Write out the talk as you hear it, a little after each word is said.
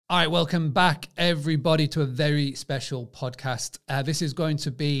All right, welcome back, everybody, to a very special podcast. This is going to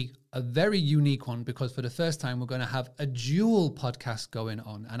be a very unique one because for the first time, we're going to have a dual podcast going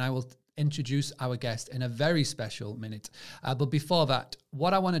on, and I will introduce our guest in a very special minute. But before that,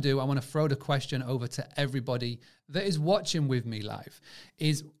 what I want to do, I want to throw the question over to everybody that is watching with me live,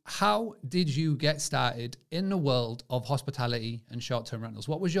 is how did you get started in the world of hospitality and short-term rentals?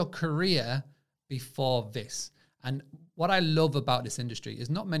 What was your career before this? And what I love about this industry is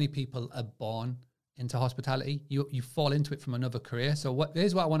not many people are born into hospitality. You fall into it from another career. So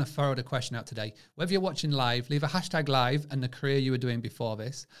here's what I want to throw the question out today. Whether you're watching live, leave a hashtag live and the career you were doing before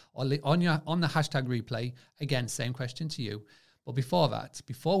this, or on the hashtag replay, again, same question to you. But before that,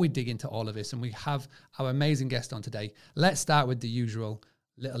 before we dig into all of this, and we have our amazing guest on today, let's start with the usual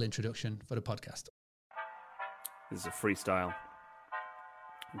little introduction for the podcast. This is a freestyle.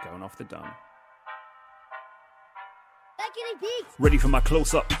 I'm going off the dome. Ready for my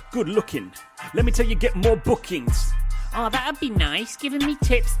close-up, good looking. Let me tell you, get more bookings. Oh, that'd be nice, giving me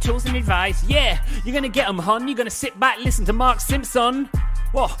tips, tools and advice. Yeah, you're gonna get them, hon. You're gonna sit back, listen to Mark Simpson.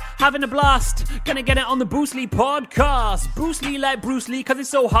 Whoa, having a blast. Gonna get it on the Bruce Lee podcast. Bruce Lee like Bruce Lee, cause it's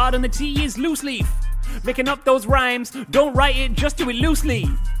so hard and the T is loose leaf. Making up those rhymes, don't write it, just do it loosely.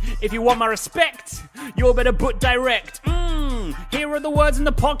 If you want my respect, you better put direct. Here are the words in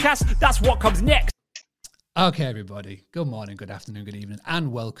the podcast, that's what comes next. Okay, everybody. Good morning, good afternoon, good evening,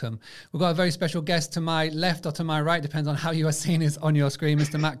 and welcome. We've got a very special guest to my left or to my right, depends on how you are seeing this on your screen,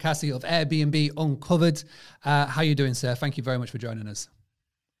 Mr. Matt Caissie of Airbnb Uncovered. How are you doing, sir? Thank you very much for joining us.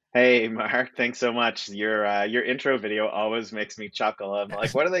 Hey, Mark. Thanks so much. Your intro video always makes me chuckle. I'm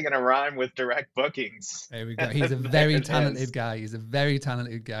like, what are they going to rhyme with direct bookings? There we go. He's a very talented guy. He's a very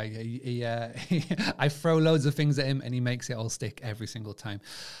talented guy. I throw loads of things at him, and he makes it all stick every single time.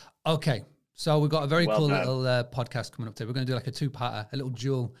 Okay. So we've got a very cool little podcast coming up today. We're going to do like a two-parter, a little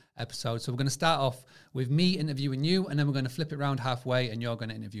dual episode. So we're going to start off with me interviewing you, and then we're going to flip it around halfway, and you're going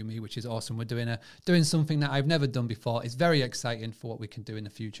to interview me, which is awesome. We're doing something that I've never done before. It's very exciting for what we can do in the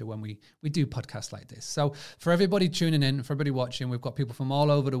future when we do podcasts like this. So for everybody tuning in, for everybody watching, we've got people from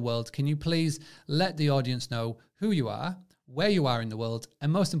all over the world. Can you please let the audience know who you are, where you are in the world,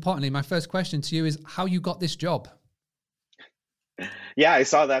 and most importantly, my first question to you is how you got this job? Yeah, I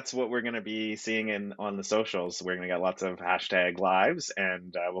saw that's what we're going to be seeing on the socials. We're going to get lots of hashtag lives,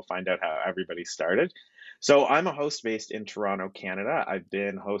 and we'll find out how everybody started. So I'm a host based in Toronto, Canada. I've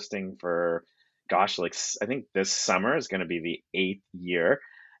been hosting for, I think this summer is going to be the 8th year.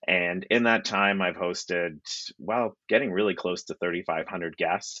 And in that time, I've hosted, getting really close to 3,500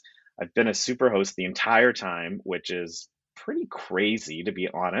 guests. I've been a super host the entire time, which is pretty crazy, to be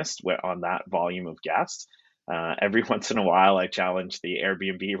honest, on that volume of guests. Every once in a while, I challenge the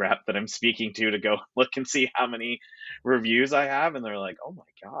Airbnb rep that I'm speaking to go look and see how many reviews I have. And they're like, oh my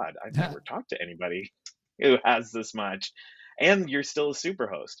God, I've never talked to anybody who has this much. And you're still a super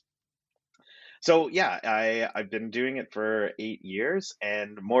host. So yeah, I've been doing it for 8 years.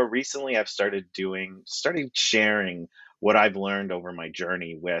 And more recently, I've started sharing what I've learned over my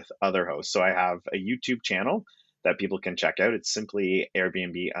journey with other hosts. So I have a YouTube channel that people can check out. It's simply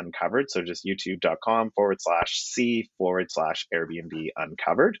Airbnb Uncovered. So just youtube.com/C/Airbnb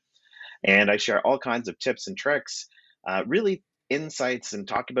Uncovered. And I share all kinds of tips and tricks, really insights, and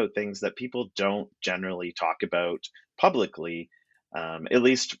talk about things that people don't generally talk about publicly, at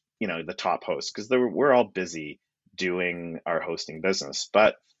least, the top hosts, because we're all busy doing our hosting business.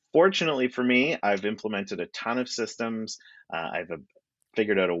 But fortunately for me, I've implemented a ton of systems. I've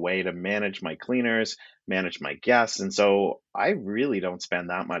figured out a way to manage my cleaners, manage my guests. And so I really don't spend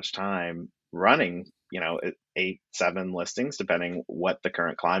that much time running, 8, 7 listings, depending what the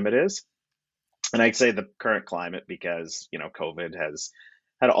current climate is. And I'd say the current climate because, COVID has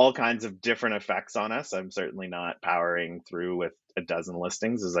had all kinds of different effects on us. I'm certainly not powering through with a dozen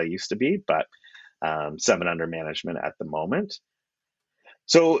listings as I used to be, but 7 under management at the moment.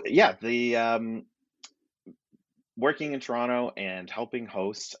 So yeah, working in Toronto and helping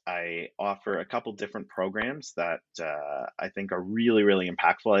hosts, I offer a couple different programs that I think are really, really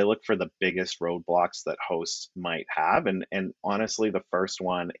impactful. I look for the biggest roadblocks that hosts might have. And honestly, the first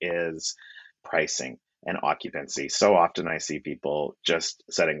one is pricing and occupancy. So often I see people just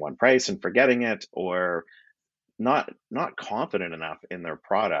setting one price and forgetting it, or not confident enough in their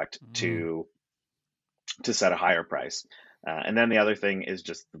product to set a higher price. And then the other thing is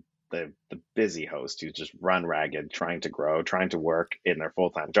just the busy host who's just run ragged, trying to grow, trying to work in their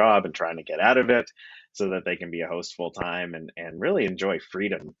full-time job and trying to get out of it so that they can be a host full-time and really enjoy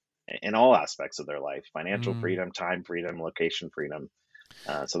freedom in all aspects of their life: financial freedom, time freedom, location freedom.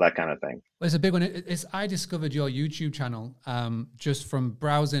 So that kind of thing. Well, it's a big one. I discovered your YouTube channel just from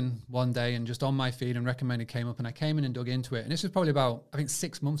browsing one day and just on my feed, and recommended came up, and I came in and dug into it. And this was probably about, I think,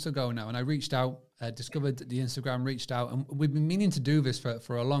 6 months ago now. And I reached out, discovered the Instagram, reached out, and we've been meaning to do this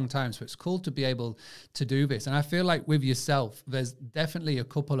for a long time. So it's cool to be able to do this. And I feel like with yourself, there's definitely a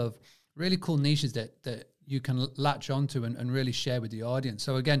couple of really cool niches that you can latch onto and really share with the audience.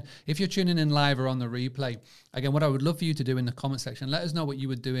 So again, if you're tuning in live or on the replay, again, what I would love for you to do in the comment section, let us know what you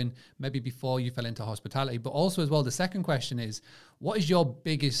were doing maybe before you fell into hospitality. But also as well, the second question is, what is your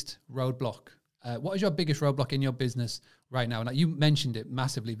biggest roadblock? What is your biggest roadblock in your business right now? Like you mentioned it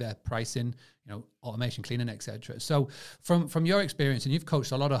massively there, pricing, automation, cleaning, etc. So from your experience, and you've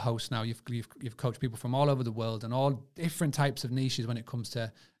coached a lot of hosts now, you've coached people from all over the world and all different types of niches when it comes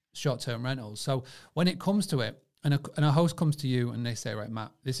to short-term rentals. So when it comes to it, and a host comes to you and they say, right,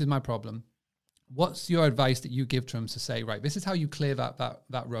 Matt, this is my problem. What's your advice that you give to them to say, right, this is how you clear that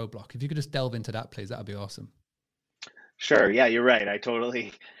roadblock? If you could just delve into that, please, that'd be awesome. Sure. Yeah, you're right. I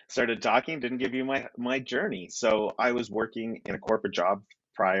totally started talking, didn't give you my journey. So I was working in a corporate job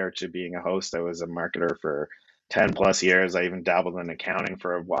prior to being a host. I was a marketer for 10 plus years. I even dabbled in accounting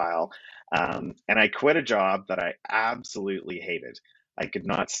for a while. And I quit a job that I absolutely hated. I could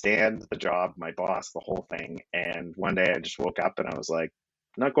not stand the job, my boss, the whole thing. And one day I just woke up and I was like,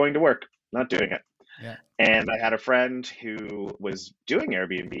 not going to work, not doing it. Yeah. And I had a friend who was doing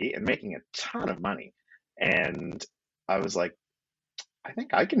Airbnb and making a ton of money. And I was like, I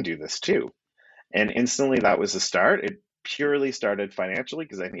think I can do this too. And instantly that was the start. It purely started financially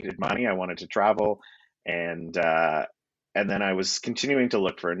because I needed money. I wanted to travel. And then I was continuing to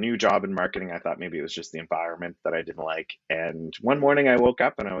look for a new job in marketing. I thought maybe it was just the environment that I didn't like. And one morning I woke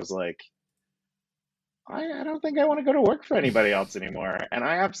up and I was like, I don't think I want to go to work for anybody else anymore. And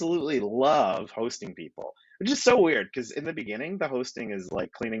I absolutely love hosting people, which is so weird because in the beginning, the hosting is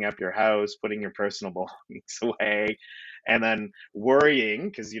like cleaning up your house, putting your personal belongings away, and then worrying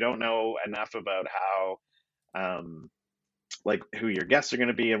because you don't know enough about like who your guests are going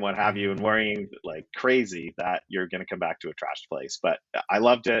to be and what have you, and worrying like crazy that you're going to come back to a trashed place. But I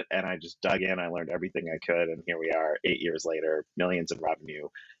loved it and I just dug in. I learned everything I could. And here we are 8 years later, millions in revenue,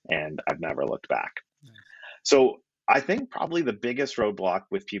 and I've never looked back. Nice. So I think probably the biggest roadblock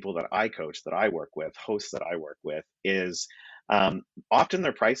with people that I coach, that I work with, hosts that I work with, is often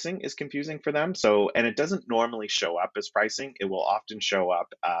their pricing is confusing for them. So, and it doesn't normally show up as pricing. It will often show up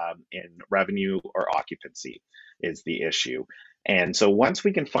in revenue or occupancy is the issue. And so once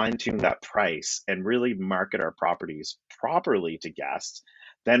we can fine tune that price and really market our properties properly to guests,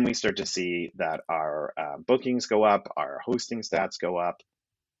 then we start to see that our bookings go up, our hosting stats go up,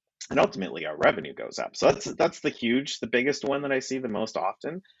 and ultimately our revenue goes up. So that's the biggest one that I see the most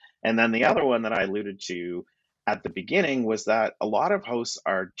often. And then the other one that I alluded to at the beginning was that a lot of hosts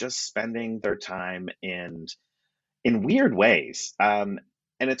are just spending their time in weird ways. And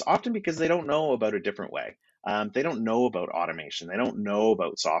it's often because they don't know about a different way. They don't know about automation. They don't know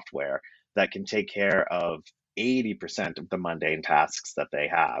about software that can take care of 80% of the mundane tasks that they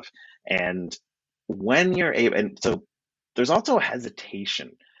have. And when you're able, and so there's also a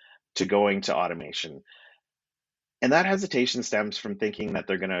hesitation to going to automation. And that hesitation stems from thinking that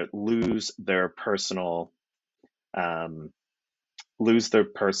they're going to lose their personal, are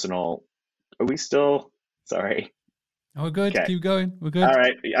we still, sorry. Oh, we're good. Okay. Keep going. We're good. All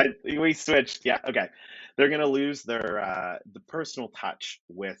right. We switched. Yeah. Okay. They're going to lose their, the personal touch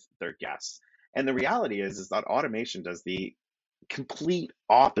with their guests. And the reality is that automation does the complete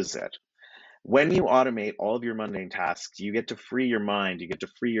opposite. When you automate all of your mundane tasks, you get to free your mind, you get to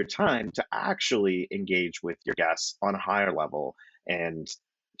free your time to actually engage with your guests on a higher level and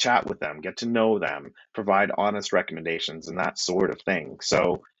chat with them, get to know them, provide honest recommendations, and that sort of thing.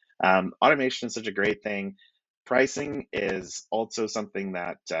 So automation is such a great thing. Pricing is also something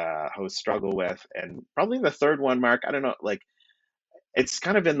that hosts struggle with. And probably the third one, Mark, I don't know, like it's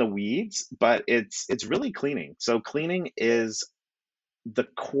kind of in the weeds, but it's really cleaning. So cleaning is the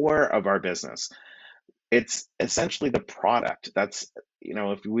core of our business. It's essentially the product. That's,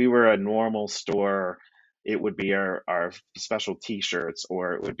 if we were a normal store, it would be our special t-shirts,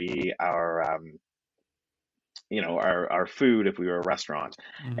 or it would be our food if we were a restaurant.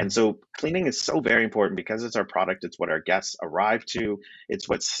 Mm-hmm. And so cleaning is so very important because it's our product. It's what our guests arrive to. It's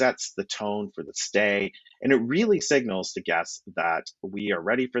what sets the tone for the stay. And it really signals to guests that we are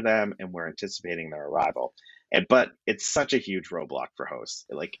ready for them and we're anticipating their arrival. But it's such a huge roadblock for hosts,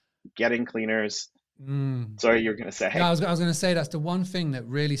 like getting cleaners. Sorry, you're going to say. Yeah, I was going to say that's the one thing that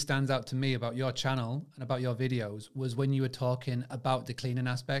really stands out to me about your channel and about your videos was when you were talking about the cleaning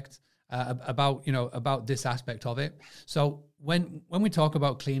aspect. about about this aspect of it. So when we talk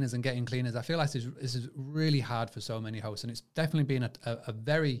about cleaners and getting cleaners, I feel like this is really hard for so many hosts, and it's definitely been a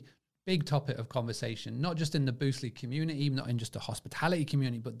very big topic of conversation, not just in the Boostly community, not in just the hospitality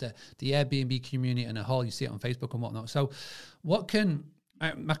community, but the Airbnb community and a whole. You see it on Facebook and whatnot. So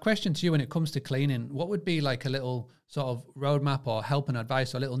my question to you when it comes to cleaning, what would be like a little sort of roadmap or help and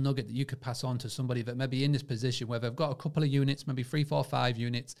advice or a little nugget that you could pass on to somebody that may be in this position where they've got a couple of units, maybe 3, 4, 5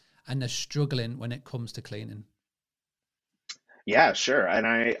 units, and they're struggling when it comes to cleaning? Yeah, sure. And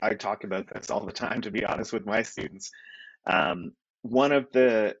I talk about this all the time, to be honest, with my students. Um, one of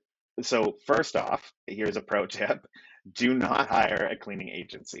the, so first off, here's a pro tip. Do not hire a cleaning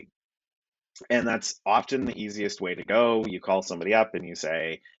agency. And that's often the easiest way to go. You call somebody up and you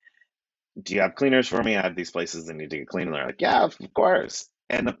say, do you have cleaners for me? I have these places that need to get cleaned. And they're like, yeah, of course.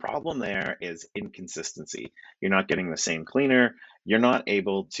 And the problem there is inconsistency. You're not getting the same cleaner. You're not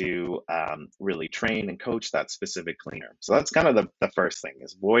able to really train and coach that specific cleaner. So that's kind of the first thing,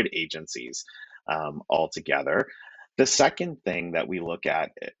 is avoid agencies altogether. The second thing that we look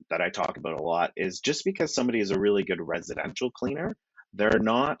at, that I talk about a lot, is just because somebody is a really good residential cleaner, they're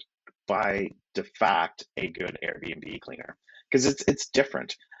not by de facto a good Airbnb cleaner, because it's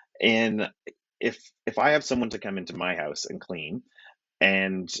different. And if I have someone to come into my house and clean,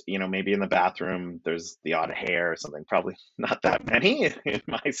 and maybe in the bathroom there's the odd hair or something, probably not that many in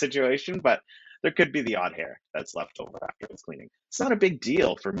my situation, but there could be the odd hair that's left over after it's cleaning. It's not a big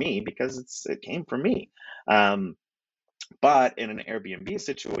deal for me because it came from me. But in an Airbnb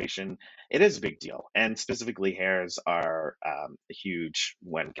situation, it is a big deal, and specifically hairs are huge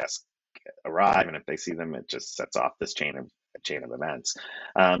when guests arrive, and if they see them, it just sets off this chain of events.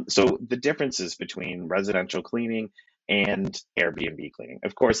 So the differences between residential cleaning and Airbnb cleaning.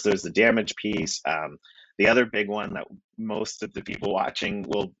 Of course, there's the damage piece. The other big one that most of the people watching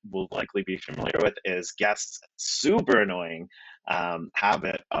will likely be familiar with is guests' super annoying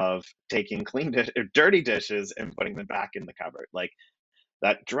habit of taking dirty dishes and putting them back in the cupboard. Like,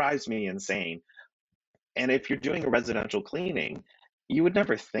 that drives me insane. And if you're doing a residential cleaning, you would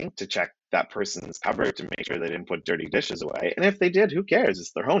never think to check that person's cupboard to make sure they didn't put dirty dishes away. And if they did, who cares?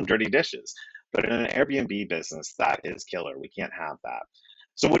 It's their own dirty dishes. But in an Airbnb business, that is killer. We can't have that.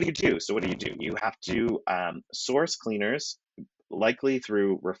 So what do you do? You have to source cleaners, likely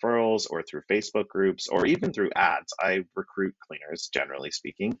through referrals or through Facebook groups or even through ads. I recruit cleaners, generally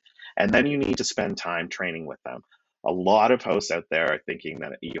speaking, and then you need to spend time training with them. A lot of hosts out there are thinking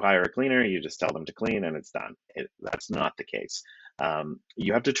that you hire a cleaner, you just tell them to clean and it's done. That's not the case.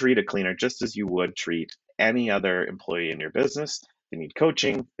 You have to treat a cleaner just as you would treat any other employee in your business. They need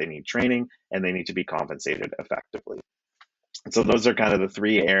coaching, they need training, and they need to be compensated effectively. So those are kind of the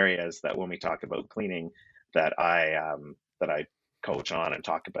three areas that when we talk about cleaning that I coach on and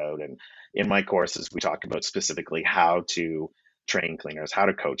talk about. And in my courses, we talk about specifically how to train cleaners, how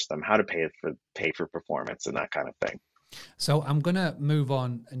to coach them, how to pay for performance, and that kind of thing. So I'm gonna move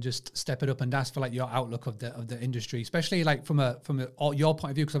on and just step it up and ask for like your outlook of the industry, especially like from your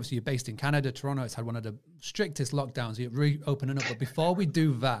point of view, because obviously you're based in Canada. Toronto, it's had one of the strictest lockdowns. You're reopening up, but before we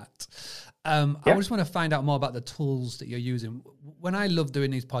do that, I just want to find out more about the tools that you're using. When I love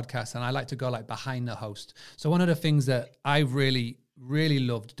doing these podcasts, and I like to go like behind the host. So one of the things that I've really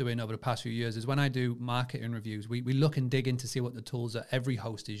loved doing over the past few years is when I do marketing reviews, we look and dig in to see what the tools that every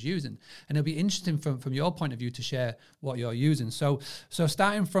host is using. And it'll be interesting from your point of view to share what you're using. So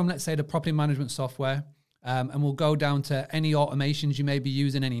starting from, let's say, the property management software, and we'll go down to any automations you may be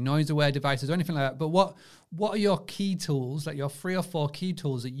using, any noise aware devices or anything like that. But what are your key tools, like your 3 or 4 key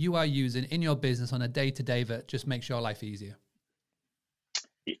tools that you are using in your business on a day-to-day that just makes your life easier?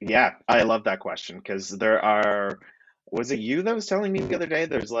 Yeah, I love that question, because was it you that was telling me the other day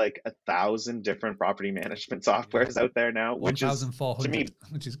there's like 1,000 different property management softwares out there now, which is, to me, 1,400,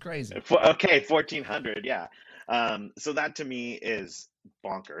 which is crazy. Okay, 1,400, yeah. So that to me is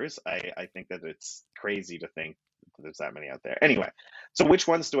bonkers. I think that it's crazy to think that there's that many out there. Anyway, so which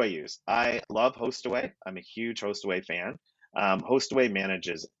ones do I use? I love HostAway. I'm a huge HostAway fan. HostAway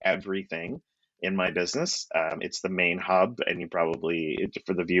manages everything in my business. It's the main hub, and you probably,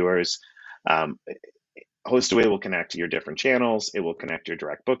 for the viewers, HostAway will connect to your different channels. It will connect your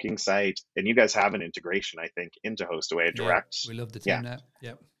direct booking site, and you guys have an integration, I think, into HostAway direct. We love the team there.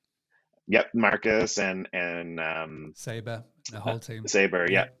 Yep, Marcus and Saber, the whole team. Saber,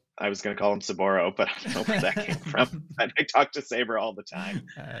 yeah. I was going to call him Saboro, but I don't know where that came from. I talk to Saber all the time.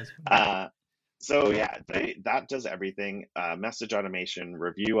 So yeah, that does everything. Message automation,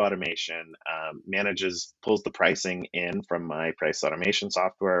 review automation, pulls the pricing in from my price automation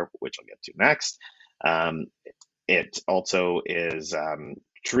software, which I'll get to next. It also is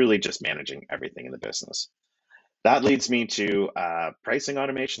truly just managing everything in the business. That leads me to pricing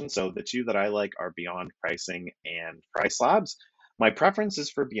automation. So the two that I like are Beyond Pricing and Price Labs. My preference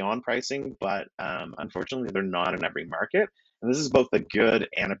is for Beyond Pricing, but unfortunately, they're not in every market. And this is both a good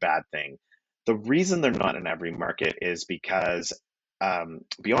and a bad thing. The reason they're not in every market is because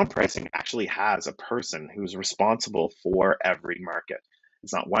Beyond Pricing actually has a person who's responsible for every market.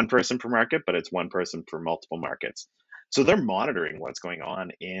 It's not one person per market, but it's one person for multiple markets. So they're monitoring what's going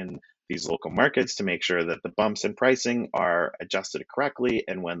on in these local markets to make sure that the bumps in pricing are adjusted correctly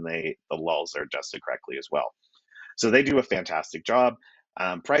and when the lulls are adjusted correctly as well. So they do a fantastic job.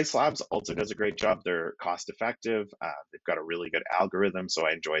 Price Labs also does a great job. They're cost effective. They've got a really good algorithm, so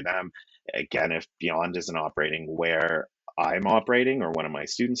I enjoy them. Again, if Beyond isn't operating where I'm operating or one of my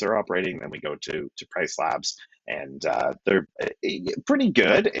students are operating, then we go to Price Labs, and they're pretty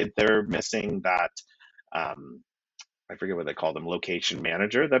good. They're missing that. I forget what they call them, location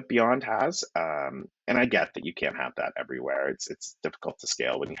manager that Beyond has. And I get that you can't have that everywhere. It's difficult to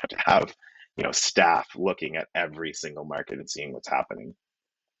scale when you have to have, staff looking at every single market and seeing what's happening.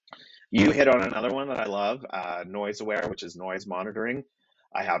 You hit on another one that I love, Noise Aware, which is noise monitoring.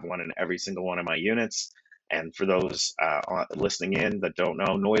 I have one in every single one of my units. And for those listening in that don't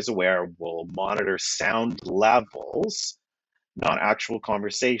know, Noise Aware will monitor sound levels, not actual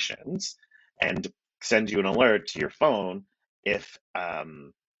conversations, and send you an alert to your phone if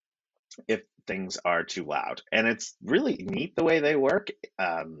things are too loud. And it's really neat the way they work.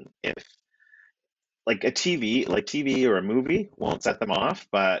 If like TV or a movie won't set them off,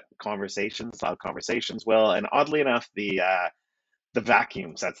 but loud conversations will. And oddly enough, the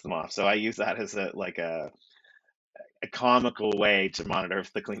vacuum sets them off. So I use that as a comical way to monitor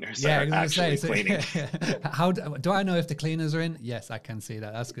if the cleaners Yeah, I are was going actually to say, cleaning. how do I know if the cleaners are in? Yes, I can see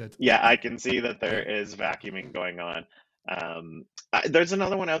that. That's good. Yeah, I can see that there is vacuuming going on. There's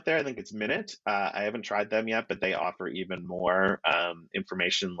another one out there. I think it's Minute. I haven't tried them yet, but they offer even more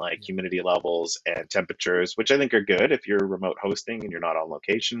information like Yeah. humidity levels and temperatures, which I think are good if you're remote hosting and you're not on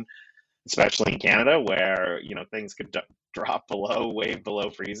location, especially in Canada where things could drop way below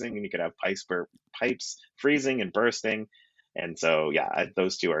freezing, and you could have pipes freezing and bursting. And so yeah,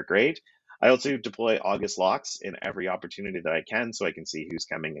 those two are great. I also deploy August locks in every opportunity that I can, so I can see who's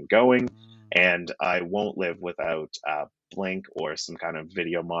coming and going. Mm. And I won't live without Blink or some kind of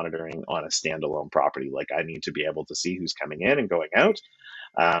video monitoring on a standalone property. Like I need to be able to see who's coming in and going out.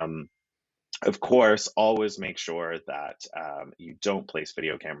 Um, of course, always make sure that you don't place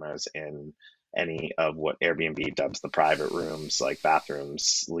video cameras in any of what Airbnb dubs the private rooms, like bathrooms,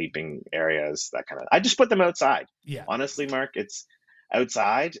 sleeping areas, that kind of. I just put them outside. Yeah. Honestly, Mark, it's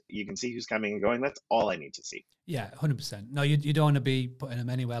outside. You can see who's coming and going. That's all I need to see. Yeah, 100%. No, you don't want to be putting them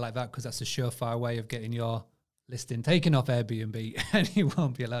anywhere like that because that's a surefire way of getting your listing taken off Airbnb and you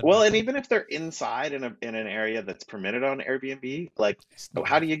won't be allowed. Well, and even if they're inside in an area that's permitted on Airbnb, like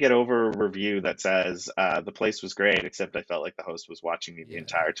how do you get over a review that says the place was great, except I felt like the host was watching me the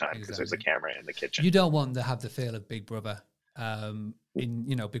entire time because there's a camera in the kitchen. You don't want to have the feel of Big Brother,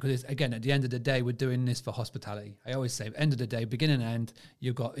 because it's, again, at the end of the day, we're doing this for hospitality. I always say, end of the day, beginning and end,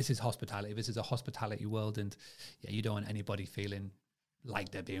 this is hospitality. This is a hospitality world, and yeah, you don't want anybody feeling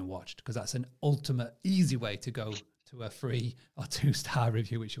like they're being watched, because that's an ultimate easy way to go to a 3 or 2-star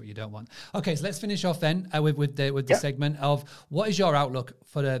review, which is what you don't want. Okay, so let's finish off then with the segment of what is your outlook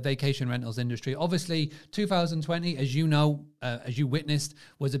for the vacation rentals industry. Obviously, 2020, as you know, as you witnessed,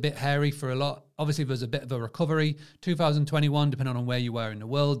 was a bit hairy for a lot. Obviously, there was a bit of a recovery. 2021, depending on where you were in the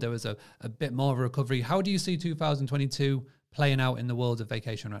world, there was a bit more of a recovery. How do you see 2022 playing out in the world of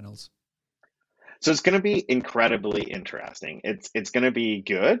vacation rentals? So it's going to be incredibly interesting. It's going to be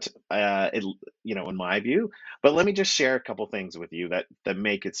good, in my view. But let me just share a couple things with you that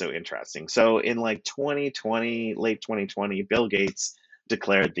make it so interesting. So in like 2020, late 2020, Bill Gates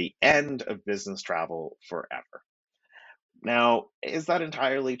declared the end of business travel forever. Now, is that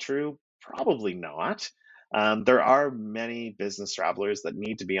entirely true? Probably not. There are many business travelers that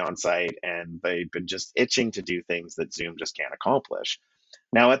need to be on site, and they've been just itching to do things that Zoom just can't accomplish.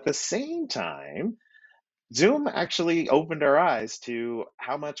 Now, at the same time, Zoom actually opened our eyes to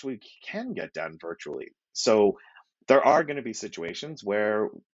how much we can get done virtually. So there are going to be situations where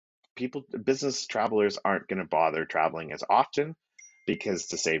business travelers aren't going to bother traveling as often because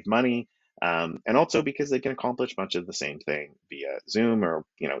to save money, and also because they can accomplish much of the same thing via Zoom or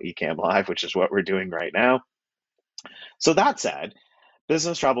Ecamm Live, which is what we're doing right now. So that said,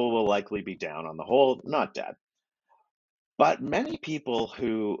 business travel will likely be down on the whole, not dead. But many people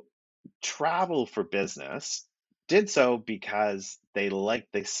who travel for business did so because they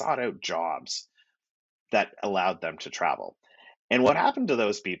sought out jobs that allowed them to travel. And what happened to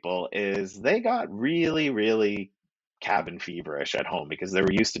those people is they got really, really cabin feverish at home because they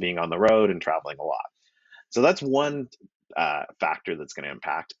were used to being on the road and traveling a lot. So that's one factor that's going to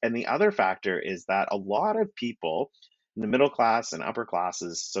impact. And the other factor is that a lot of people in the middle class and upper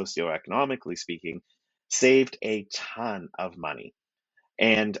classes, socioeconomically speaking, saved a ton of money.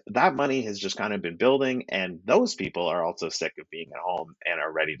 And that money has just kind of been building. And those people are also sick of being at home and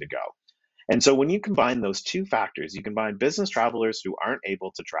are ready to go. And so when you combine those two factors, you combine business travelers who aren't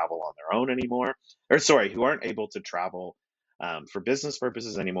able to travel on their own anymore, or sorry, who aren't able to travel for business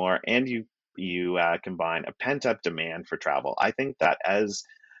purposes anymore, and you combine a pent up demand for travel. I think that as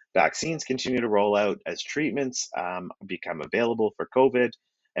vaccines continue to roll out, as treatments become available for COVID,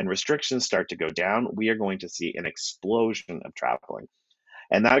 and restrictions start to go down, we are going to see an explosion of traveling.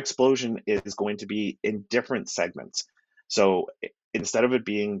 And that explosion is going to be in different segments. So instead of it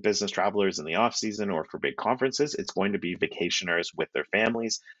being business travelers in the off season or for big conferences, it's going to be vacationers with their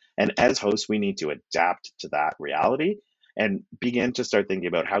families. And as hosts, we need to adapt to that reality and begin to start thinking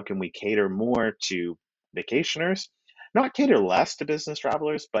about how can we cater more to vacationers, not cater less to business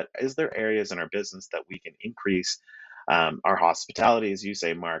travelers, but is there areas in our business that we can increase our hospitality, as you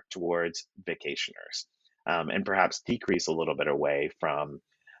say, Mark, towards vacationers? And perhaps decrease a little bit away from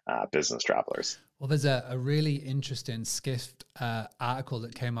business travelers. Well, there's a really interesting Skift article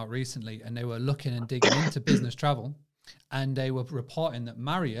that came out recently, and they were looking and digging into business travel, and they were reporting that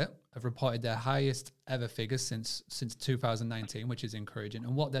Marriott have reported their highest ever figures since 2019, which is encouraging.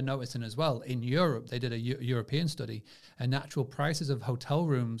 And what they're noticing as well, in Europe, they did a European study, and actual prices of hotel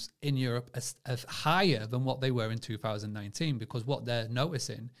rooms in Europe are higher than what they were in 2019, because what they're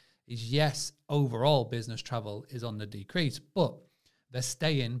noticing is, yes, overall business travel is on the decrease, but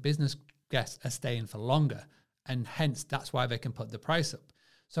business guests are staying for longer, and hence that's why they can put the price up.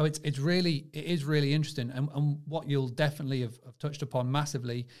 So it is really interesting. And what you'll definitely have touched upon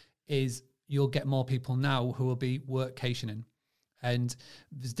massively is you'll get more people now who will be workcationing. And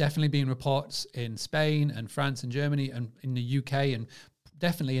there's definitely been reports in Spain and France and Germany and in the UK and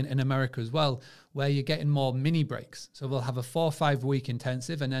definitely in America as well, where you're getting more mini breaks. So they'll have a 4 or 5 week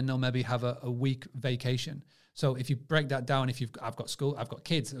intensive, and then they'll maybe have a week vacation. So if you break that down, I've got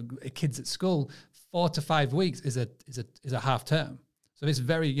kids at school, 4 to 5 weeks is a half term. So it's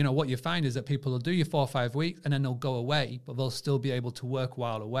very, what you find is that people will do your 4 or 5 weeks and then they'll go away, but they'll still be able to work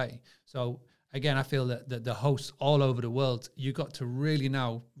while away. So again, I feel that the hosts all over the world, you got to really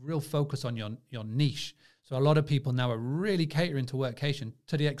now real focus on your niche. So a lot of people now are really catering to workcation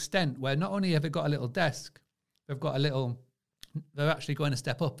to the extent where not only have they got a little desk, they're actually going to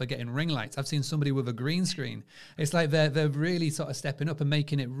step up. They're getting ring lights. I've seen somebody with a green screen. It's like they're really sort of stepping up and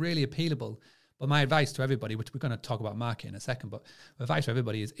making it really appealable. But my advice to everybody, which we're going to talk about marketing in a second, but advice to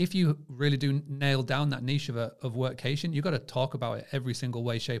everybody is if you really do nail down that niche of workcation, you've got to talk about it every single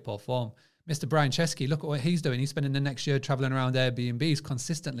way, shape or form. Mr. Brian Chesky, look at what he's doing. He's spending the next year traveling around Airbnbs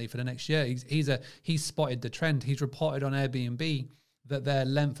consistently for the next year. He's spotted the trend. He's reported on Airbnb that their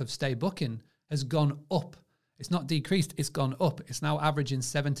length of stay booking has gone up. It's not decreased, it's gone up. It's now averaging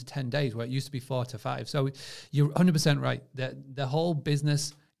 7 to 10 days where it used to be 4 to 5. So you're 100% right. The whole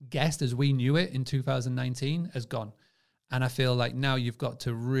business guest as we knew it in 2019 has gone. And I feel like now you've got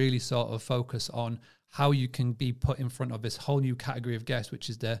to really sort of focus on how you can be put in front of this whole new category of guests, which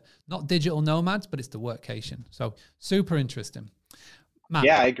is the not digital nomads, but it's the workcation. So super interesting. Matt.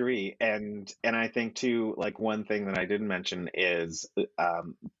 Yeah, I agree. And I think too, like one thing that I didn't mention is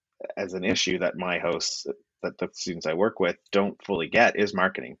as an issue that my hosts, that the students I work with don't fully get is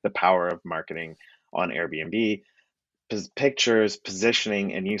marketing, the power of marketing on Airbnb, pictures,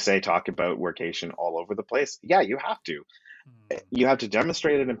 positioning, and you talk about workation all over the place. Yeah, you have to. You have to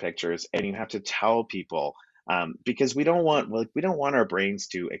demonstrate it in pictures, and you have to tell people because we don't want our brains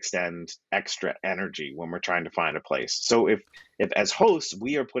to extend extra energy when we're trying to find a place. So if as hosts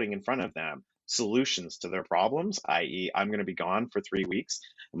we are putting in front of them solutions to their problems, i.e., I'm going to be gone for 3 weeks,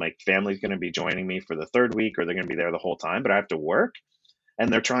 and my family's going to be joining me for the 3rd week, or they're going to be there the whole time, but I have to work, and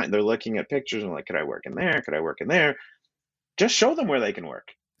they're looking at pictures and like, could I work in there? Could I work in there? Just show them where they can work.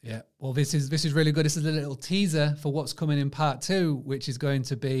 Yeah, well, this is really good. This is a little teaser for what's coming in part 2, which is going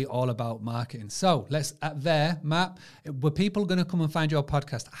to be all about marketing. So let's Matt, were people going to come and find your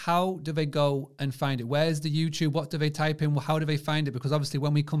podcast? How do they go and find it? Where's the YouTube? What do they type in? How do they find it? Because obviously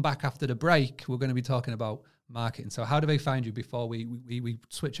when we come back after the break, we're going to be talking about marketing. So how do they find you before we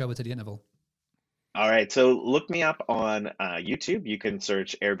switch over to the interval? All right, so look me up on YouTube. You can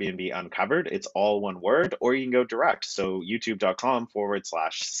search Airbnb Uncovered. It's all one word, or you can go direct. So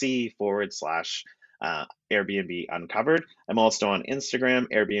youtube.com/C/ Airbnb Uncovered. I'm also on Instagram,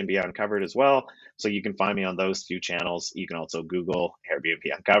 Airbnb Uncovered as well. So you can find me on those two channels. You can also Google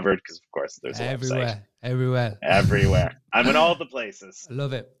Airbnb Uncovered because, of course, there's a website. Everywhere. Everywhere. I'm in all the places. I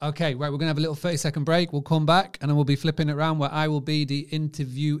love it. Okay, right. We're going to have a little 30-second break. We'll come back and then we'll be flipping it around where I will be the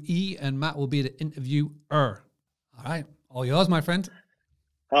interviewee and Matt will be the interviewer. All right. All yours, my friend.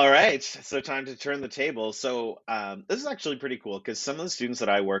 All right, so time to turn the table. So this is actually pretty cool because some of the students that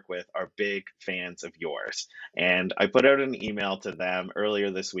I work with are big fans of yours. And I put out an email to them earlier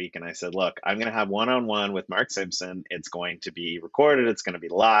this week and I said, look, I'm going to have one-on-one with Mark Simpson. It's going to be recorded. It's going to be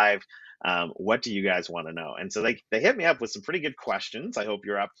live. What do you guys want to know? And so they hit me up with some pretty good questions. I hope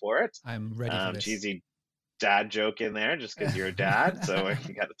you're up for it. I'm ready for this. Cheesy dad joke in there just because you're a dad. So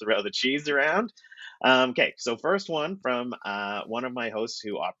you got to throw the cheese around. Okay, so first one from one of my hosts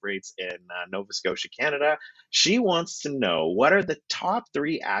who operates in Nova Scotia, Canada. She wants to know what are the top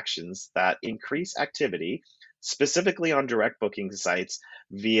 3 actions that increase activity, specifically on direct booking sites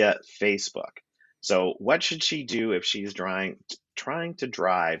via Facebook. So what should she do if she's trying to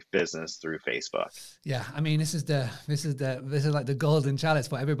drive business through Facebook? Yeah, I mean, this is like the golden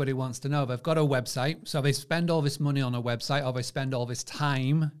chalice. What everybody wants to know. They've got a website, so they spend all this money on a website, or they spend all this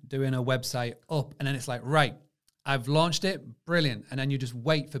time doing a website up, and then it's like, right, I've launched it, brilliant, and then you just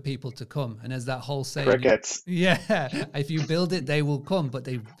wait for people to come. And there's that whole saying, crickets. Yeah, if you build it, they will come, but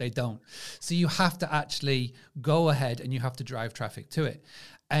they don't. So you have to actually go ahead and you have to drive traffic to it.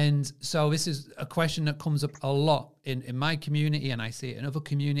 And so this is a question that comes up a lot in my community, and I see it in other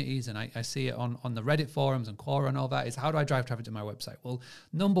communities, and I see it on the Reddit forums and Quora and all that, is how do I drive traffic to my website? Well,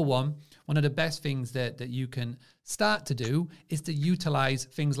 number one of the best things that you can start to do is to utilize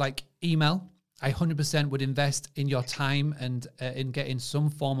things like email. I 100% would invest in your time and in getting some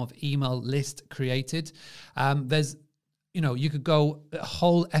form of email list created. You could go a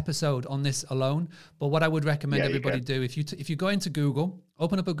whole episode on this alone, but what I would recommend everybody do, if you go into Google,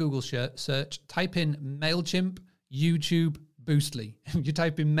 open up a Google search, type in MailChimp, YouTube, Boostly. You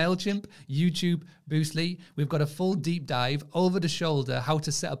type in MailChimp, YouTube, Boostly. We've got a full deep dive over the shoulder, how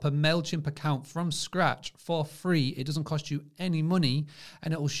to set up a MailChimp account from scratch for free. It doesn't cost you any money,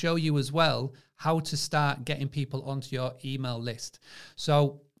 and it will show you as well how to start getting people onto your email list.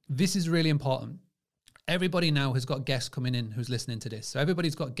 So this is really important. Everybody now has got guests coming in who's listening to this. So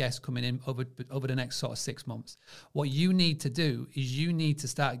everybody's got guests coming in over the next sort of 6 months. What you need to do is you need to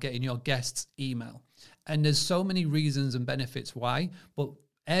start getting your guests' email. And there's so many reasons and benefits why, but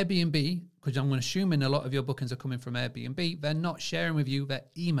Airbnb, because I'm assuming a lot of your bookings are coming from Airbnb, they're not sharing with you their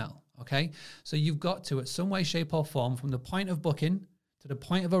email, okay? So you've got to, at some way, shape or form, from the point of booking to the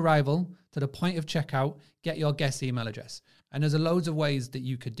point of arrival to the point of checkout, get your guest email address. And there's loads of ways that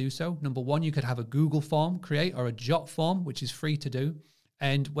you could do so. Number one, you could have a Google form create or a Jot form, which is free to do.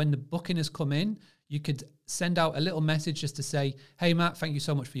 And when the booking has come in, you could send out a little message just to say, hey, Matt, thank you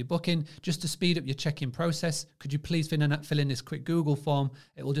so much for your booking. Just to speed up your check-in process, could you please fill in this quick Google form?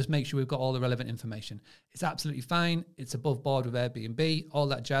 It will just make sure we've got all the relevant information. It's absolutely fine. It's above board with Airbnb, all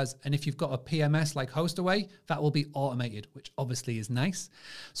that jazz. And if you've got a PMS like HostAway, that will be automated, which obviously is nice.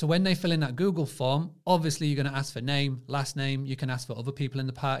 So when they fill in that Google form, obviously you're going to ask for name, last name. You can ask for other people in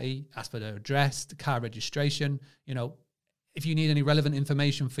the party, ask for their address, the car registration, if you need any relevant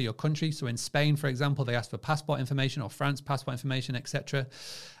information for your country. So in Spain, for example, they ask for passport information, or France, passport information, etc.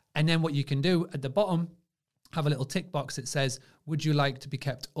 And then what you can do at the bottom, have a little tick box that says, would you like to be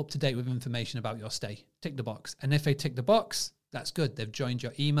kept up to date with information about your stay? Tick the box. And if they tick the box, that's good. They've joined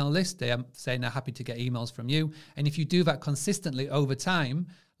your email list. They are saying they're happy to get emails from you. And if you do that consistently over time,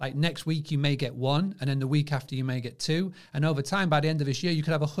 like next week you may get 1, and then the week after you may get 2. And over time, by the end of this year, you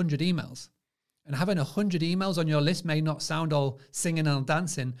could have 100 emails. And having 100 emails on your list may not sound all singing and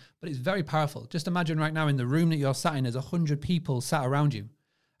dancing, but it's very powerful. Just imagine right now in the room that you're sat in, there's 100 people sat around you.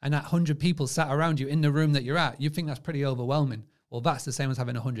 And that 100 people sat around you in the room that you're at, you think that's pretty overwhelming. Well, that's the same as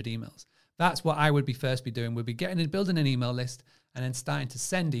having 100 emails. That's what I would be doing. We'd be building an email list and then starting to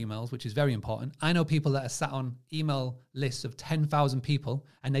send emails, which is very important. I know people that are sat on email lists of 10,000 people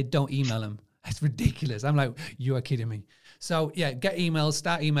and they don't email them. It's ridiculous. I'm like, you are kidding me. So yeah, get emails,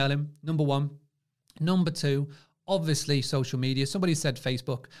 start emailing, number one. Number two, obviously social media. Somebody said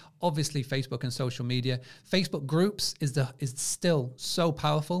Facebook. Obviously Facebook and social media. Facebook groups is still so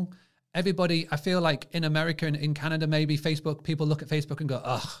powerful. Everybody, I feel like in America and in Canada, maybe Facebook, people look at Facebook and go,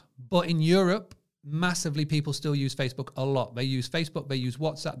 ugh. But in Europe, massively people still use Facebook a lot. They use Facebook, they use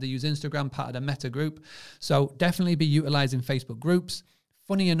WhatsApp, they use Instagram, part of the Meta group. So definitely be utilizing Facebook groups.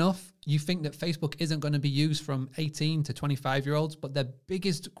 Funny enough, you think that Facebook isn't going to be used from 18 to 25-year-olds, but their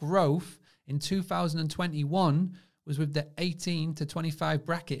biggest growth in 2021 was with the 18 to 25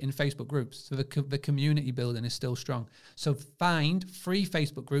 bracket in Facebook groups. So the community building is still strong. So find free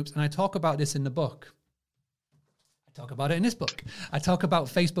Facebook groups. And I talk about this in the book. I talk about it in this book. I talk about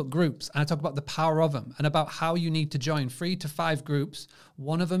Facebook groups, and I talk about the power of them and about how you need to join 3 to 5 groups.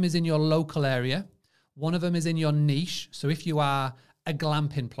 One of them is in your local area. One of them is in your niche. So if you are a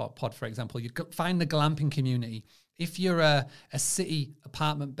glamping pod, for example, you find the glamping community. If you're a city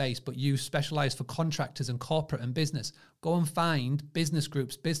apartment base, but you specialize for contractors and corporate and business, go and find business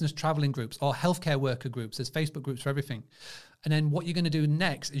groups, business traveling groups, or healthcare worker groups. There's Facebook groups for everything. And then what you're going to do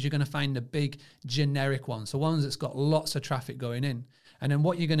next is you're going to find the big generic ones. So ones that's got lots of traffic going in. And then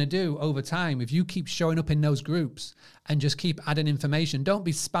what you're going to do over time, if you keep showing up in those groups and just keep adding information, don't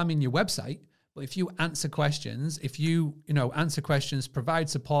be spamming your website. But if you answer questions, if you answer questions, provide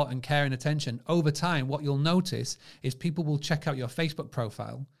support and care and attention, over time, what you'll notice is people will check out your Facebook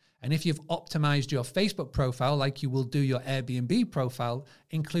profile. And if you've optimized your Facebook profile, like you will do your Airbnb profile,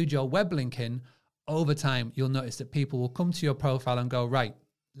 include your web link in, over time, you'll notice that people will come to your profile and go, right,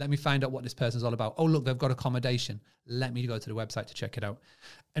 let me find out what this person's all about. Oh, look, they've got accommodation. Let me go to the website to check it out.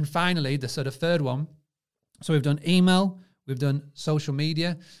 And finally, the sort of third one. So we've done email, we've done social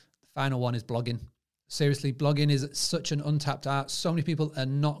media. Final one is blogging. Seriously, blogging is such an untapped art. So many people are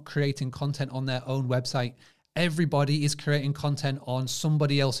not creating content on their own website. Everybody is creating content on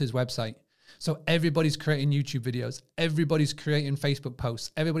somebody else's website. So everybody's creating YouTube videos. Everybody's creating Facebook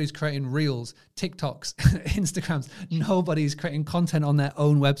posts. Everybody's creating Reels, TikToks, Instagrams. Nobody's creating content on their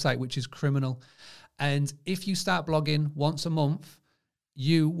own website, which is criminal. And if you start blogging once a month,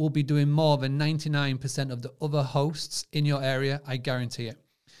 you will be doing more than 99% of the other hosts in your area. I guarantee it.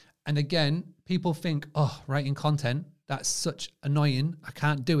 And again, people think, oh, writing content, that's such annoying. I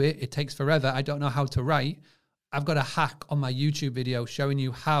can't do it. It takes forever. I don't know how to write. I've got a hack on my YouTube video showing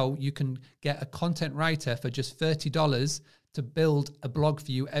you how you can get a content writer for just $30 to build a blog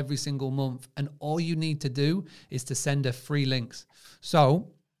for you every single month. And all you need to do is to send her free links.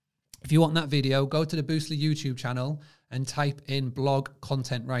 So if you want that video, go to the Boostly YouTube channel and type in blog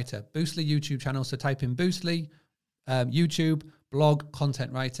content writer. Boostly YouTube channel. So type in Boostly, YouTube, blog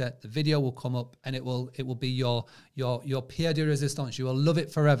content writer. The video will come up and it will be your pierre de resistance. You will love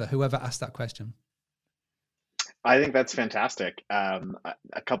it forever, whoever asked that question. I think that's fantastic. A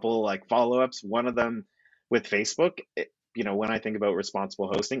couple like follow-ups. One of them with Facebook, when I think about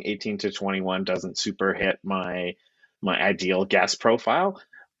responsible hosting, 18 to 21 doesn't super hit my ideal guest profile.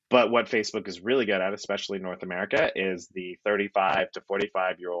 But what Facebook is really good at, especially in North America, is the 35 to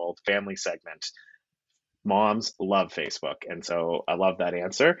 45-year-old family segment. Moms love Facebook. And so I love that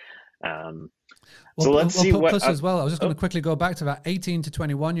answer. So let's see what... Plus as well, I was just going to quickly go back to that. 18 to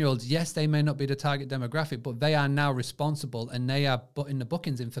 21-year-olds, yes, they may not be the target demographic, but they are now responsible and they are putting the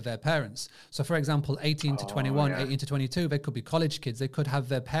bookings in for their parents. So for example, 18 to 21, 18 to 22, they could be college kids. They could have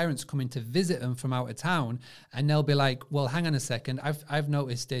their parents coming to visit them from out of town and they'll be like, well, hang on a second. I've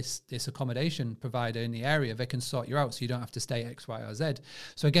noticed this accommodation provider in the area. They can sort you out so you don't have to stay X, Y, or Z.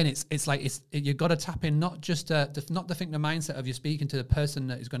 So again, you've got to tap in, not just not to think the mindset of you speaking to the person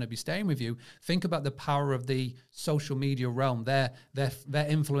that is going to be staying with you. Think about the power of the social media realm, their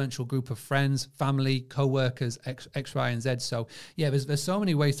influential group of friends, family, co-workers, X, Y, and Z. So yeah, there's so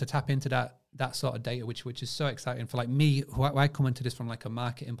many ways to tap into that sort of data, which is so exciting for like me, who I come into this from like a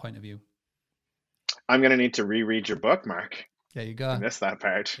marketing point of view. I'm going to need to reread your book, Mark. There you go. I missed that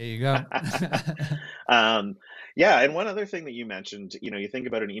part. There you go. Yeah, and one other thing that you mentioned, you think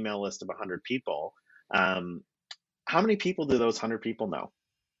about an email list of 100 people. How many people do those 100 people know?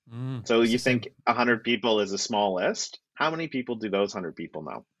 So you think 100 people is a small list. How many people do those 100 people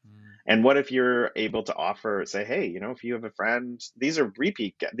know? And what if you're able to offer, say, hey, if you have a friend, these are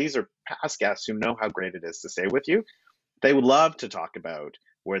past guests who know how great it is to stay with you. They would love to talk about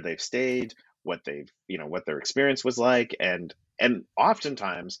where they've stayed, what their experience was like. And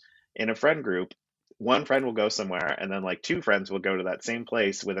oftentimes in a friend group, one friend will go somewhere and then like 2 friends will go to that same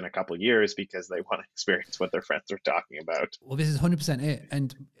place within a couple of years because they want to experience what their friends are talking about. Well, this is 100% it.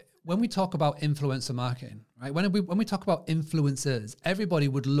 And when we talk about influencer marketing, right? When we talk about influencers, everybody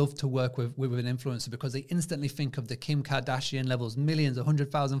would love to work with an influencer because they instantly think of the Kim Kardashian levels, millions,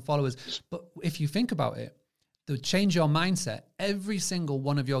 100,000 followers. But if you think about it, to change your mindset, every single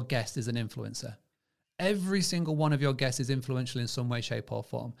one of your guests is an influencer. Every single one of your guests is influential in some way, shape, or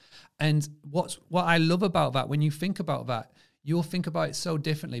form. And what I love about that, when you think about that, you'll think about it so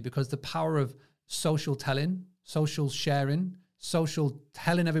differently because the power of social telling, social sharing, social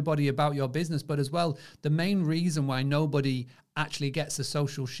telling everybody about your business, but as well, the main reason why nobody actually gets a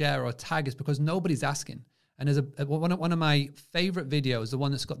social share or tag is because nobody's asking. And there's one of my favorite videos, the one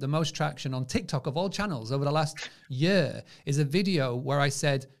that's got the most traction on TikTok of all channels over the last year, is a video where I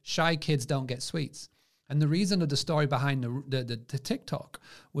said, shy kids don't get sweets. And the reason of the story behind the TikTok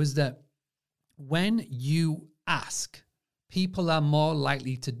was that when you ask, people are more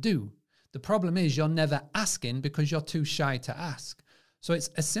likely to do. The problem is you're never asking because you're too shy to ask. So it's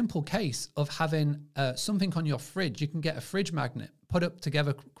a simple case of having something on your fridge. You can get a fridge magnet, put it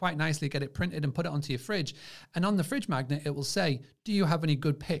together quite nicely, get it printed and put it onto your fridge. And on the fridge magnet, it will say, do you have any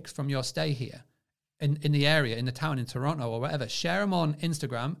good pics from your stay here in the area, in the town, in Toronto or whatever? Share them on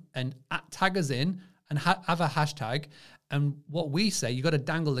Instagram and tag us in and have a hashtag. And what we say, you got to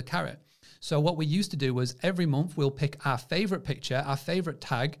dangle the carrot. So what we used to do was every month we'll pick our favorite picture, our favorite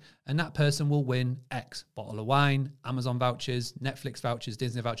tag, and that person will win X, bottle of wine, Amazon vouchers, Netflix vouchers,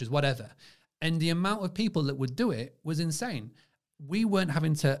 Disney vouchers, whatever. And the amount of people that would do it was insane. We weren't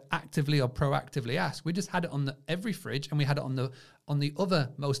having to actively or proactively ask. We just had it on every fridge, and we had it on the other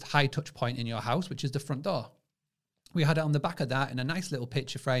most high touch point in your house, which is the front door. We had it on the back of that in a nice little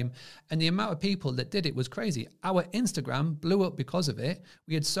picture frame. And the amount of people that did it was crazy. Our Instagram blew up because of it.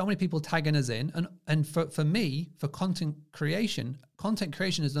 We had so many people tagging us in. And for me, for content creation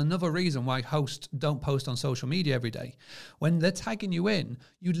is another reason why hosts don't post on social media every day. When they're tagging you in,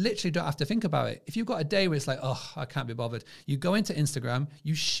 you literally don't have to think about it. If you've got a day where it's like, oh, I can't be bothered, you go into Instagram,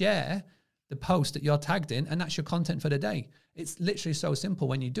 you share the post that you're tagged in, and that's your content for the day. It's literally so simple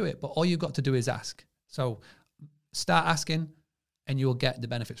when you do it, but all you've got to do is ask. So start asking and you will get the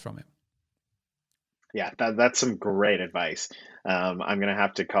benefits from it. Yeah, that's some great advice. I'm going to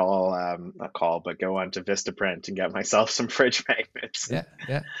have to go on to Vistaprint and get myself some fridge magnets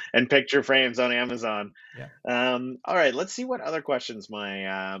and picture frames on Amazon. Yeah. All right, let's see what other questions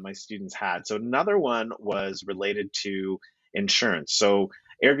my students had. So another one was related to insurance. So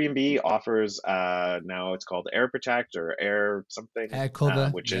Airbnb offers, now it's called Air Protect or Air something. Air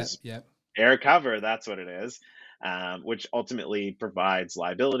Cover. Which is Air Cover, that's what it is. Which ultimately provides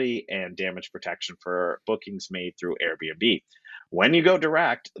liability and damage protection for bookings made through Airbnb. When you go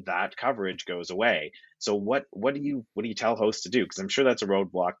direct, that coverage goes away. So what do you tell hosts to do? Because I'm sure that's a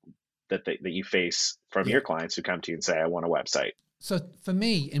roadblock that you face from your clients who come to you and say, I want a website. So for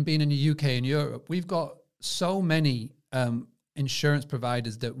me, in being in the UK and Europe, we've got so many insurance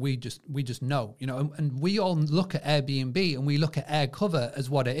providers that we just know, and we all look at Airbnb and we look at Air Cover as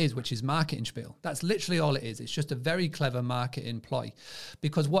what it is, which is marketing spiel. That's literally all it is. It's just a very clever marketing ploy,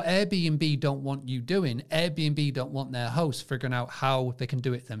 because what Airbnb don't want you doing, Airbnb don't want their hosts figuring out how they can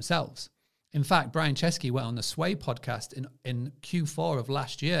do it themselves. In fact, Brian Chesky went on the Sway podcast in Q4 of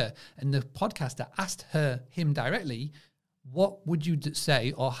last year, and the podcaster asked him directly, what would you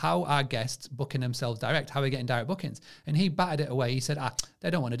say, or how are guests booking themselves direct? How are we getting direct bookings? And he batted it away. He said,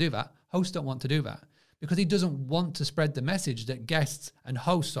 they don't want to do that. Hosts don't want to do that, because he doesn't want to spread the message that guests and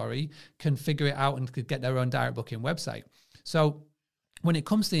hosts, can figure it out and could get their own direct booking website. So when it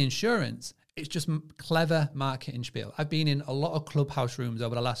comes to the insurance, it's just clever marketing spiel. I've been in a lot of Clubhouse rooms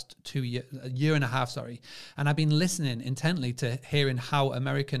over the last a year and a half, and I've been listening intently to hearing how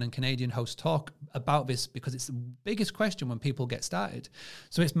American and Canadian hosts talk about this, because it's the biggest question when people get started.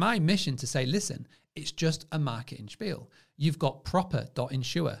 So it's my mission to say, listen, it's just a marketing spiel. You've got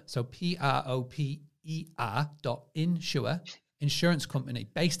proper.insure, so PROPER.insure, insurance company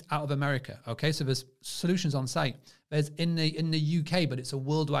based out of America. Okay, so there's solutions on site. There's in the UK, but it's a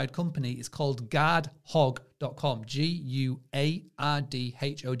worldwide company. It's called guardhog.com,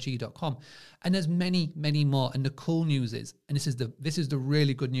 GUARDHOG.com. And there's many, many more. And the cool news is, and this is the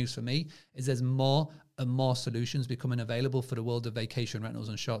really good news for me, is there's more and more solutions becoming available for the world of vacation rentals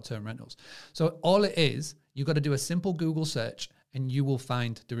and short-term rentals. So all it is, you've got to do a simple Google search and you will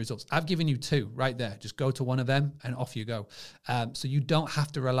find the results. I've given you two right there. Just go to one of them and off you go. So you don't have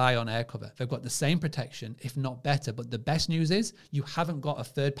to rely on Air Cover. They've got the same protection, if not better. But the best news is you haven't got a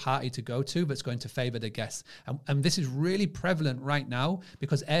third party to go to that's going to favor the guests. And this is really prevalent right now,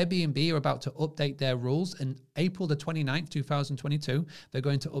 because Airbnb are about to update their rules. In April the 29th, 2022, they're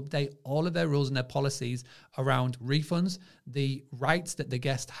going to update all of their rules and their policies around refunds, the rights that the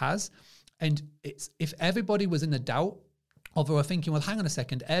guest has. And if everybody was in the doubt, although we're thinking, well, hang on a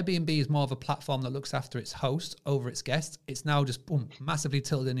second, Airbnb is more of a platform that looks after its hosts over its guests. It's now just, boom, massively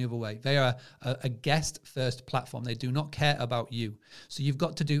tilted in the other way. They are a guest-first platform. They do not care about you. So you've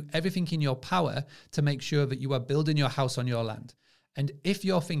got to do everything in your power to make sure that you are building your house on your land. And if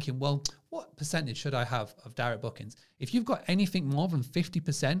you're thinking, well, what percentage should I have of direct bookings? If you've got anything more than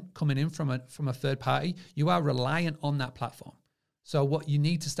 50% coming in from a third party, you are reliant on that platform. So what you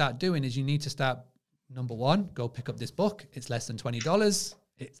need to start doing is you need to start, number one, go pick up this book. It's less than $20.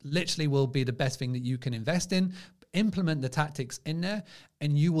 It literally will be the best thing that you can invest in. Implement the tactics in there,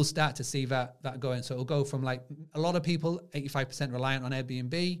 and you will start to see that going. So it'll go from like a lot of people, 85% reliant on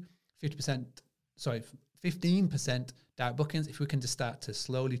Airbnb, 15% direct bookings. If we can just start to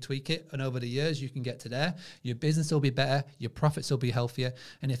slowly tweak it, and over the years you can get to there, your business will be better, your profits will be healthier.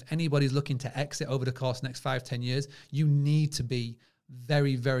 And if anybody's looking to exit over the course of the next 5-10 years, you need to be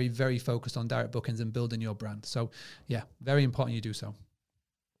very, very, very focused on direct bookings and building your brand. So yeah, very important you do so.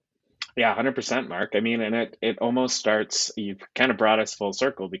 Yeah, 100%, Mark. I mean, and it almost starts, you've kind of brought us full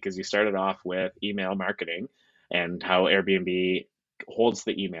circle, because you started off with email marketing and how Airbnb holds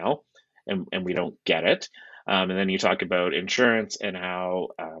the email, and we don't get it. And then you talk about insurance and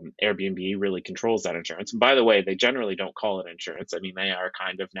how Airbnb really controls that insurance. And by the way, they generally don't call it insurance. I mean, they are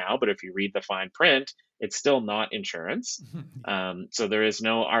kind of now, but if you read the fine print, it's still not insurance. So there is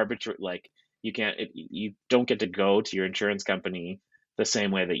no arbitrary, like you don't get to go to your insurance company the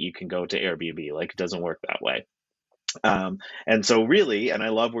same way that you can go to Airbnb. Like, it doesn't work that way. And so really, and I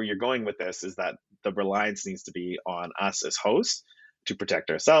love where you're going with this, is that the reliance needs to be on us as hosts to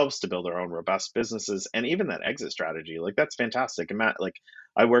protect ourselves, to build our own robust businesses, and even that exit strategy. Like, that's fantastic. And Matt, like,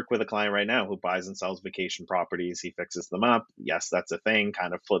 I work with a client right now who buys and sells vacation properties. He fixes them up. Yes, that's a thing,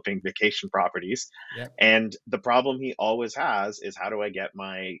 kind of flipping vacation properties. Yep. And the problem he always has is, how do I get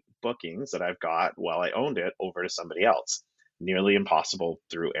my bookings that I've got while I owned it over to somebody else? Nearly impossible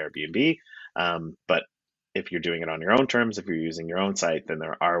through Airbnb. But if you're doing it on your own terms, if you're using your own site, then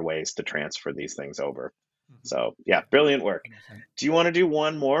there are ways to transfer these things over. So yeah, brilliant work. 100%. Do you want to do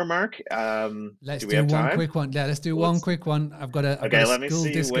one more, Mark? Let's do one quick one. Yeah, let's do one quick one. I've got a school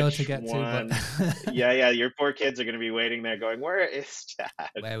disco to get to. But yeah, your poor kids are going to be waiting there going, where is Dad?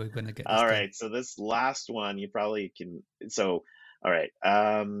 Where are we going to get this All done? right, so this last one, you probably can. So, all right.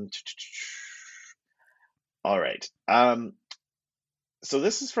 All right. So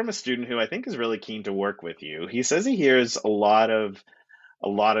this is from a student who I think is really keen to work with you. He says he hears a lot of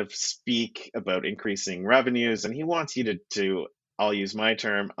speak about increasing revenues, and he wants you to, I'll use my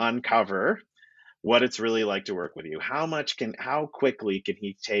term, uncover what it's really like to work with you. How quickly can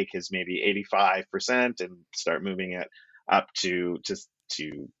he take his maybe 85% and start moving it up to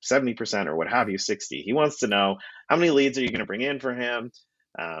 70% or what have you, 60. He wants to know, how many leads are you going to bring in for him?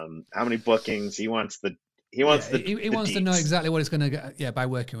 How many bookings? He wants to know exactly what it's going to get by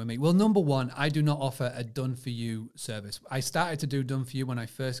working with me. Well, number one, I do not offer a done for you service. I started to do done for you when I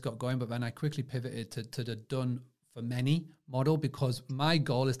first got going, but then I quickly pivoted to the done for many model, because my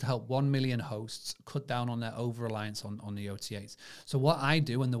goal is to help 1 million hosts cut down on their over-reliance on the OTAs. So what I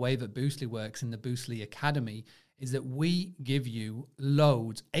do, and the way that Boostly works in the Boostly Academy, is that we give you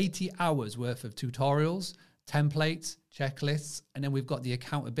loads, 80 hours worth of tutorials, templates, checklists, and then we've got the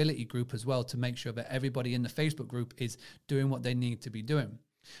accountability group as well to make sure that everybody in the Facebook group is doing what they need to be doing.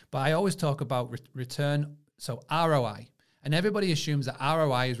 But I always talk about return, so ROI, and everybody assumes that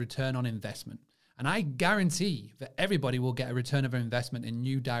ROI is return on investment. And I guarantee that everybody will get a return of investment in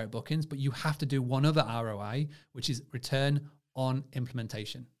new direct bookings, but you have to do one other ROI, which is return on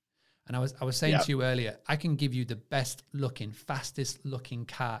implementation. And I was saying to you earlier, I can give you the best looking, fastest looking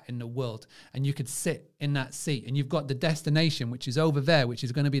car in the world, and you could sit in that seat, and you've got the destination, which is over there, which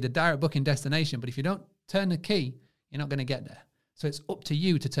is going to be the direct booking destination. But if you don't turn the key, you're not going to get there. So it's up to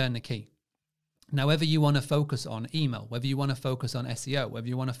you to turn the key. Now, whether you want to focus on email, whether you want to focus on SEO, whether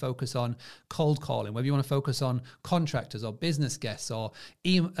you want to focus on cold calling, whether you want to focus on contractors or business guests or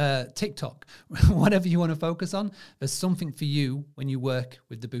TikTok, whatever you want to focus on, there's something for you when you work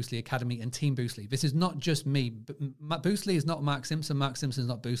with the Boostly Academy and Team Boostly. This is not just me. Boostly is not Mark Simpson. Mark Simpson is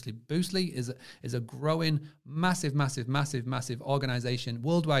not Boostly. Boostly is a growing, massive organization,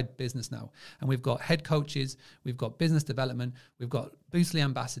 worldwide business now. And we've got head coaches, we've got business development, we've got Boostly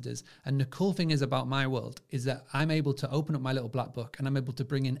ambassadors. And the cool thing is about my world is that I'm able to open up my little black book, and I'm able to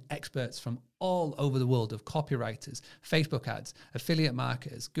bring in experts from all over the world of copywriters, Facebook ads, affiliate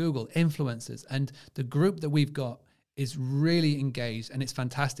marketers, Google, influencers. And the group that we've got is really engaged, and it's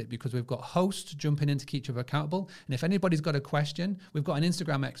fantastic because we've got hosts jumping in to keep each other accountable. And if anybody's got a question, we've got an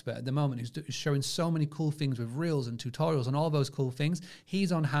Instagram expert at the moment who's showing so many cool things with reels and tutorials and all those cool things.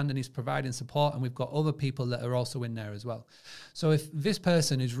 He's on hand and he's providing support, and we've got other people that are also in there as well. So if this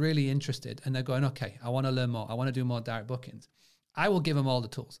person is really interested and they're going, okay, I want to learn more, I want to do more direct bookings, I will give them all the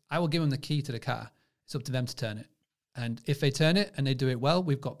tools. I will give them the key to the car. It's up to them to turn it. And if they turn it and they do it well,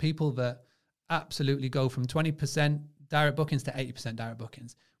 we've got people that absolutely go from 20% direct bookings to 80% direct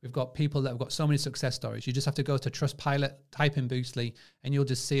bookings. We've got people that have got so many success stories. You just have to go to Trustpilot, type in Boostly, and you'll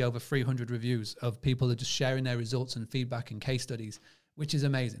just see over 300 reviews of people that are just sharing their results and feedback and case studies, which is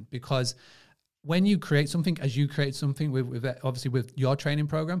amazing because when you create something, as you create something with obviously with your training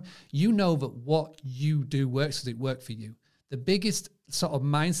program, you know that what you do works because it worked for you. The biggest sort of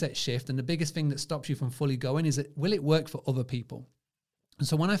mindset shift and the biggest thing that stops you from fully going is that, will it work for other people? And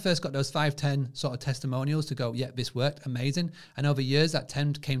so when I first got those 5, 10 sort of testimonials to go, yeah, this worked, amazing. And over years, that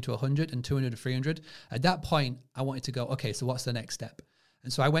 10 came to 100 and 200 to 300. At that point, I wanted to go, okay, so what's the next step?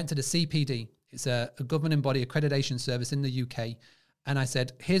 And so I went to the CPD. It's a governing body accreditation service in the UK. And I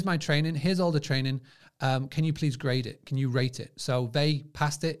said, here's my training. Here's all the training. Can you please grade it? Can you rate it? So they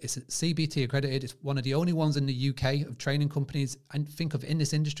passed it. It's CBT accredited. It's one of the only ones in the UK of training companies, and think of in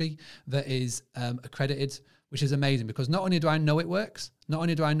this industry, that is accredited, which is amazing, because not only do I know it works, not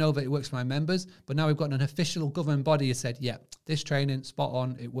only do I know that it works for my members, but now we've got an official governing body who said, yeah, this training, spot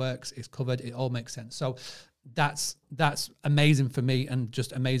on, it works, it's covered, it all makes sense. So that's amazing for me, and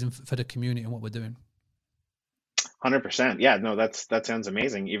just amazing for the community and what we're doing. 100%. Yeah, no, that sounds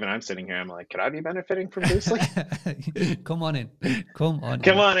amazing. Even I'm sitting here, I'm like, could I be benefiting from Boostly? Come on in. Come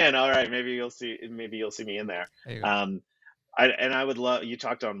on in. All right, maybe you'll see me in there. I would love, you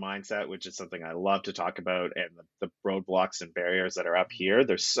talked on mindset, which is something I love to talk about, and the roadblocks and barriers that are up here.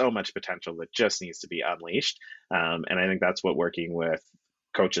 There's so much potential that just needs to be unleashed. And I think that's what working with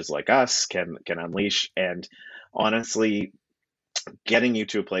coaches like us can unleash. And honestly, getting you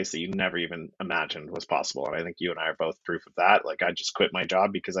to a place that you never even imagined was possible. And I think you and I are both proof of that. Like, I just quit my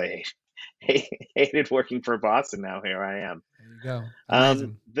job because I hated working for a boss, and now here I am. There you go.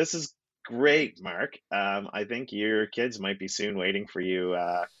 Amazing. This is great, Mark. I think your kids might be soon waiting for you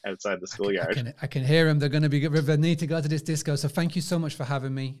outside the schoolyard. I can hear them. They're going to be they need to go to this disco. So thank you so much for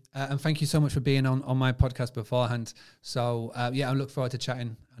having me. And thank you so much for being on my podcast beforehand. So yeah, I look forward to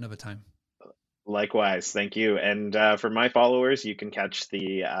chatting another time. Likewise, thank you. And for my followers, you can catch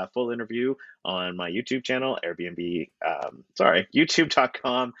the full interview on my YouTube channel,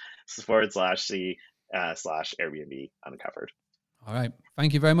 youtube.com/C/Airbnb Uncovered. All right.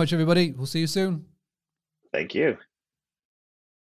 Thank you very much, everybody. We'll see you soon. Thank you.